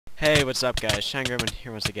Hey, what's up guys? ShineGreymon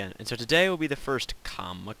here once again. And so today will be the first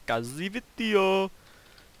kamikaze video.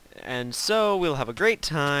 And so we'll have a great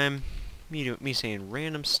time. Me saying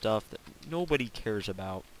random stuff that nobody cares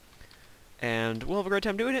about. And we'll have a great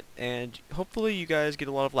time doing it. And hopefully you guys get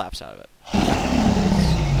a lot of laughs out of it. I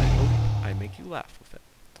hope I make you laugh with it.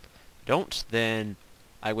 Don't, then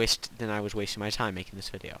I was wasting my time making this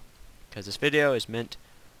video. Because this video is meant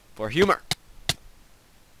for humor.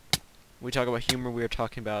 When we talk about humor, we are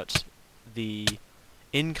talking about the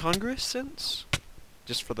incongruous sense.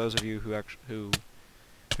 Just for those of you who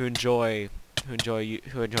enjoy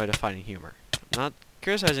defining humor. I'm not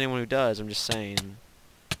criticizing anyone who does. I'm just saying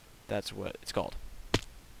that's what it's called.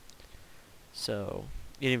 So,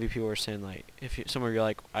 any of you people are saying like, some of you are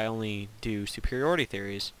like, I only do superiority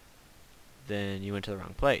theories, then you went to the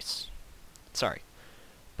wrong place. Sorry,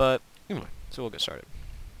 but anyway, so we'll get started.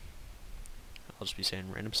 I'll just be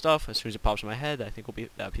saying random stuff. As soon as it pops in my head, I think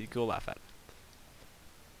that'll be cool to laugh at.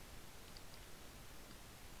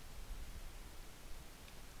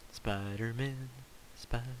 Spider-Man,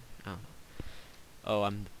 I don't know. Oh,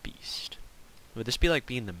 I'm the Beast. Would this be like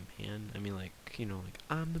being the man? I mean, like, you know, like,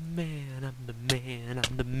 I'm the man, I'm the man,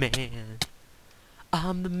 I'm the man.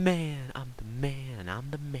 I'm the man, I'm the man, I'm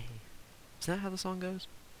the man. Isn't that how the song goes?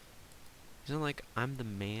 Isn't it like, I'm the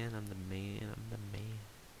man, I'm the man, I'm the man?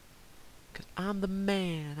 Cause I'm the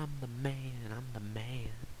man, I'm the man, I'm the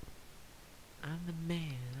man. I'm the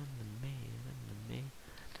man, I'm the man, I'm the man.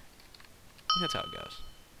 I think that's how it goes.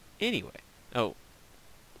 Anyway. Oh.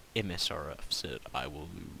 MSRF said I will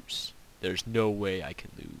lose. There's no way I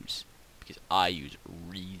can lose. Because I use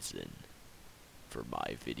reason for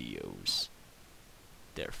my videos.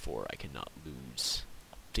 Therefore I cannot lose.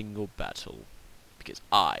 Single battle. Because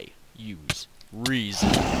I use reason.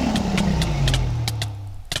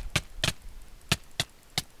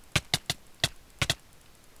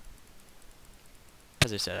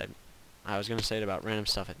 As I said, I was going to say it about random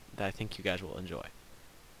stuff that I think you guys will enjoy.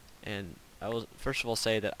 And I will first of all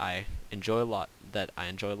say that I enjoy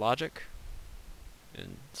logic,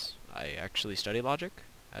 and I actually study logic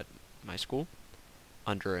at my school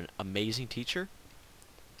under an amazing teacher.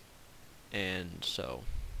 And so,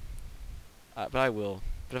 but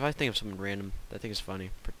if I think of something random that I think is funny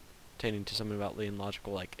pertaining to something about being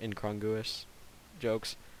logical, like incongruous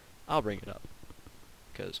jokes, I'll bring it up.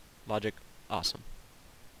 Because logic, awesome.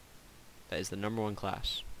 That is the #1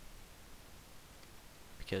 class.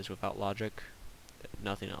 Because without logic,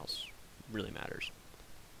 nothing else really matters.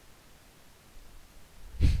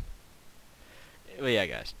 But yeah,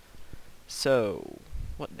 guys. So,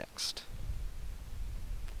 what next?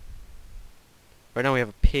 Right now we have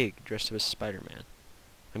a pig dressed up as Spider-Man.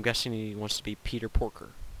 I'm guessing he wants to be Peter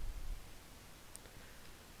Porker.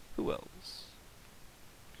 Who else?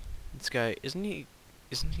 This guy, isn't he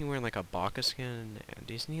wearing like a Baka skin? And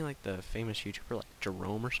isn't he like the famous YouTuber like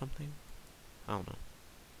Jerome or something? I don't know.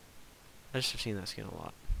 I just have seen that skin a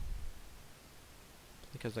lot.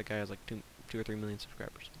 Because that guy has like 2 or 3 million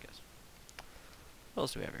subscribers, I guess. What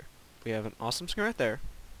else do we have here? We have an awesome skin right there.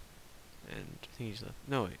 And I think he's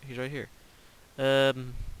no, wait, he's right here.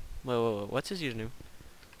 Whoa, what's his username?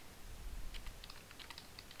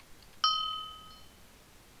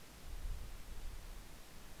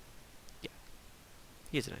 Yeah.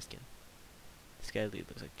 He has a nice skin. This guy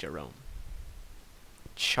looks like Jerome.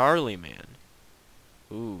 Charlie Man.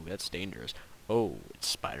 Ooh, that's dangerous. Oh, it's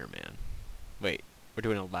Spider-Man. Wait, we're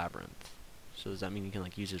doing a labyrinth. So does that mean you can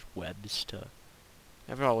like use his webs to...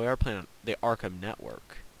 After all, we are playing on the Arkham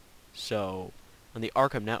Network. So, on the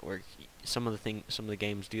Arkham Network, some of the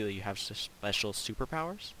games do that you have special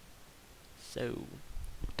superpowers. So,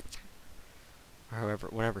 or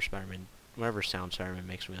whenever sound Spider-Man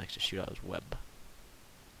makes when he likes to shoot out his web.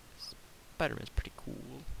 Spider-Man's pretty cool.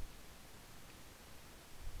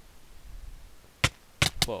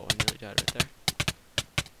 Whoa, I nearly died right there.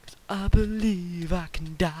 'Cause I believe I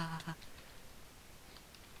can die.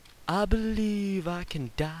 I believe I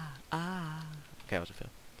can die. Okay, that was a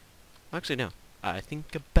fail. Actually, no. I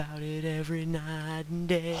think about it every night and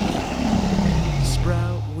day.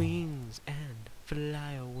 Sprout wings and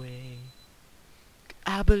fly away.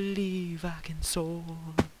 I believe I can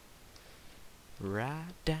soar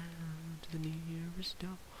right down to the nearest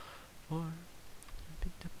door.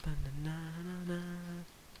 Picked up on the na-na-na.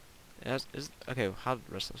 Okay, how did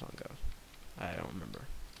the rest of the song go? I don't remember.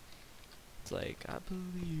 It's like, I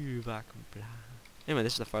believe I can fly. Anyway,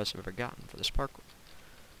 this is the farthest I've ever gotten for this parkour.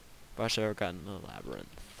 Farthest I've ever gotten in the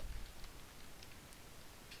labyrinth.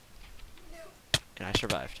 And I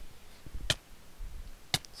survived.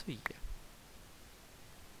 So yeah.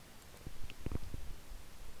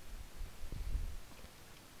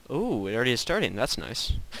 Oh, it already is starting. That's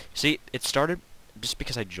nice. See, it started just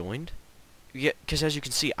because I joined. Yeah, because as you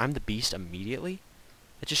can see, I'm the beast immediately.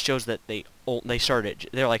 It just shows that they started.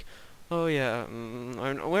 They're like, oh yeah,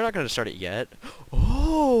 we're not gonna start it yet.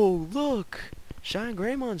 Oh, look,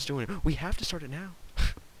 ShineGreymon's doing it. We have to start it now.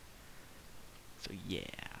 So yeah,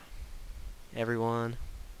 everyone,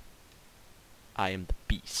 I am the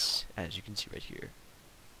beast, as you can see right here.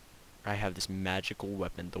 I have this magical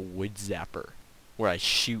weapon, the Wood Zapper, where I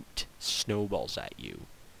shoot snowballs at you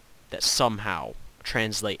that somehow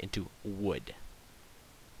translate into wood.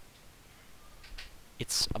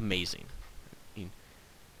 It's amazing. I mean,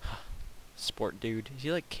 sport dude, is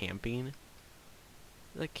he like camping? Is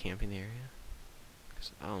he like camping the area?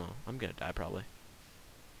 'Cause I don't know. I'm gonna die probably.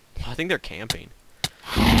 I think they're camping.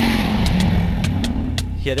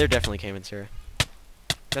 Yeah, they're definitely camping, Sarah.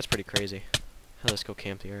 That's pretty crazy. Let's go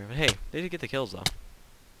camp the area. But hey, they did get the kills though.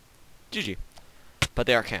 GG. But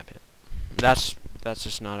they are camping. That's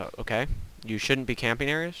just not okay. You shouldn't be camping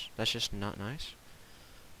areas. That's just not nice.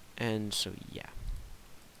 And so yeah.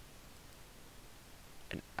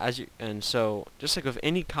 And so just like with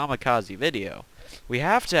any kamikaze video, we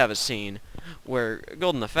have to have a scene where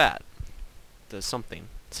Golden the Fat does something,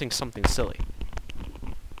 sings something silly.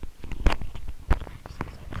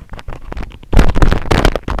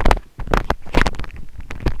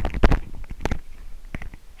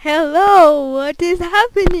 Hello, what is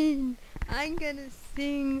happening? I'm gonna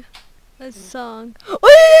sing a song.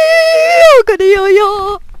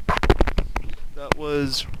 That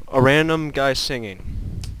was a random guy singing.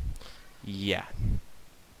 Yeah.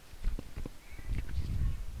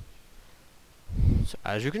 So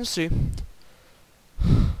as you can see,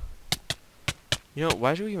 you know,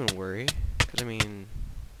 why should we even worry? Because I mean,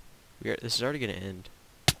 this is already gonna end.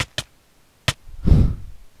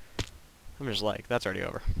 I'm just like, that's already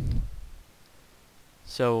over.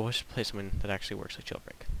 So I should play something that actually works like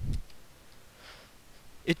Jailbreak.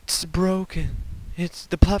 It's broken.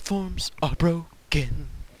 The platforms are broken.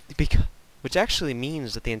 Which actually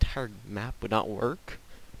means that the entire map would not work.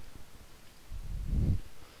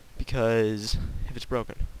 Because if it's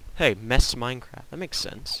broken. Hey, mess Minecraft. That makes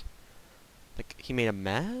sense. Like, he made a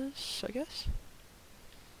mess, I guess?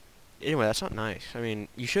 Anyway, that's not nice. I mean,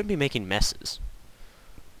 you shouldn't be making messes.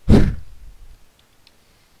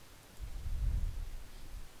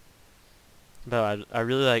 But I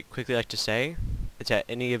really quickly like to say, to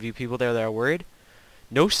any of you people there that are worried,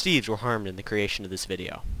 no Steves were harmed in the creation of this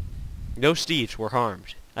video. No Steves were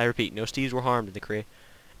harmed. I repeat, no Steves were harmed in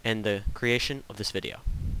the creation of this video.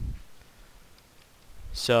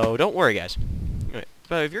 So don't worry, guys. Anyway,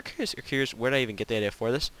 but if you're curious, where did I even get the idea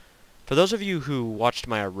for this? For those of you who watched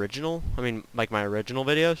my original, my original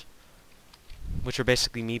videos, which are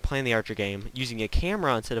basically me playing the Archer game using a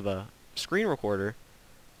camera instead of a screen recorder,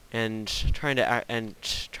 and trying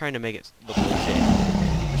to make it look legit.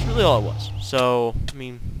 That's really all it was. So, I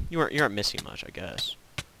mean, you aren't missing much, I guess.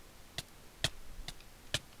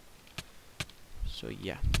 So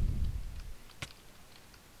yeah.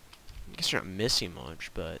 I guess you're not missing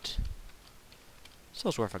much, but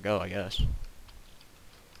still's worth a go, I guess.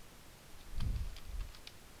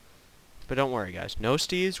 But don't worry, guys. No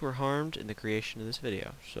Steves were harmed in the creation of this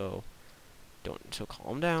video, so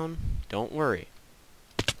calm down. Don't worry.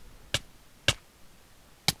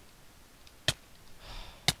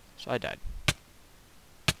 So I died.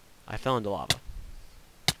 I fell into lava.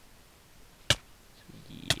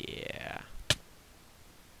 Yeah.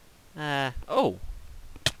 Oh!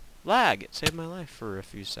 Lag! It saved my life for a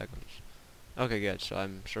few seconds. Okay, good. So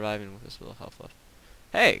I'm surviving with this little health left.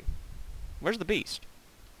 Hey! Where's the beast?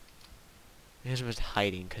 He was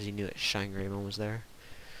hiding because he knew that ShineGreymon was there.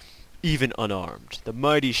 Even unarmed, the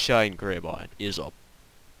mighty ShineGreymon is a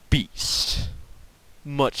beast.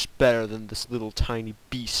 Much better than this little tiny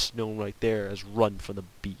beast known right there as Run from the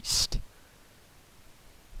Beast.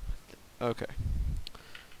 Okay.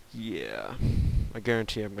 Yeah. I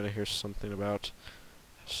guarantee I'm gonna hear something about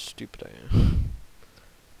how stupid I am.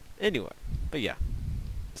 Anyway, but yeah.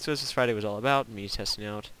 So this Friday was all about me testing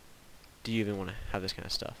out. Do you even want to have this kind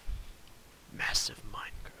of stuff? Massive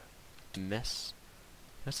Minecraft. Mess?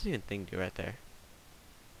 What's the even thing do right there?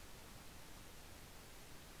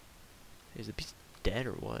 Is the beast dead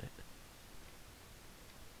or what?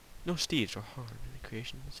 No Steves were harmed in the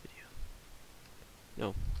creation of this video.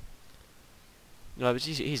 No. No, but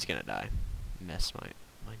he's gonna die. Mess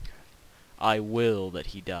Minecraft. I will that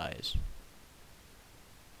he dies.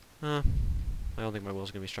 I don't think my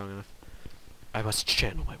will's gonna be strong enough. I must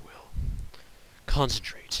channel my will.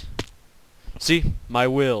 Concentrate. See? My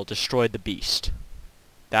will destroyed the beast.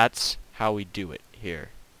 That's how we do it here.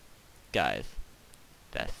 Guys.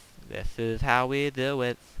 Beth. This is how we do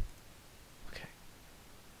it. Okay.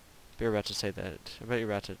 You're about to say that. I bet you're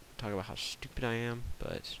about to talk about how stupid I am,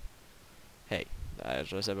 but hey,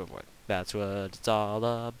 as I said before, that's what it's all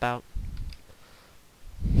about.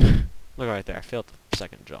 Look right there, I failed the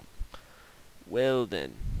second jump. Well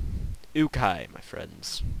then. Ukai, my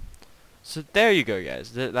friends. So there you go,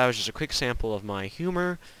 guys. That was just a quick sample of my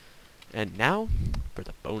humor. And now, for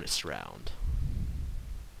the bonus round.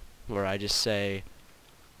 Where I just say...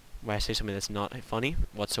 Where I say something that's not funny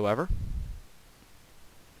whatsoever.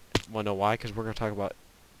 Want to know why? Because we're going to talk about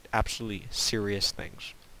absolutely serious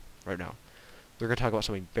things right now. We're going to talk about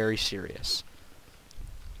something very serious.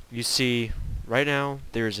 You see, right now,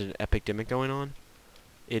 there's an epidemic going on.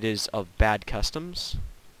 It is of bad customs.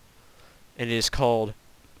 And it is called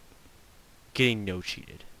getting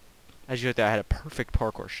no-cheated. As you look there, I had a perfect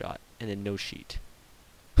parkour shot, and then no-cheat.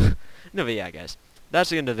 No, but yeah, guys. That's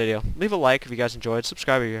the end of the video. Leave a like if you guys enjoyed.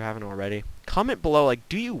 Subscribe if you haven't already. Comment below, like,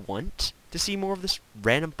 do you want to see more of this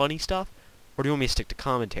random funny stuff? Or do you want me to stick to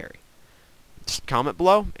commentary? Just comment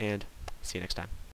below, and see you next time.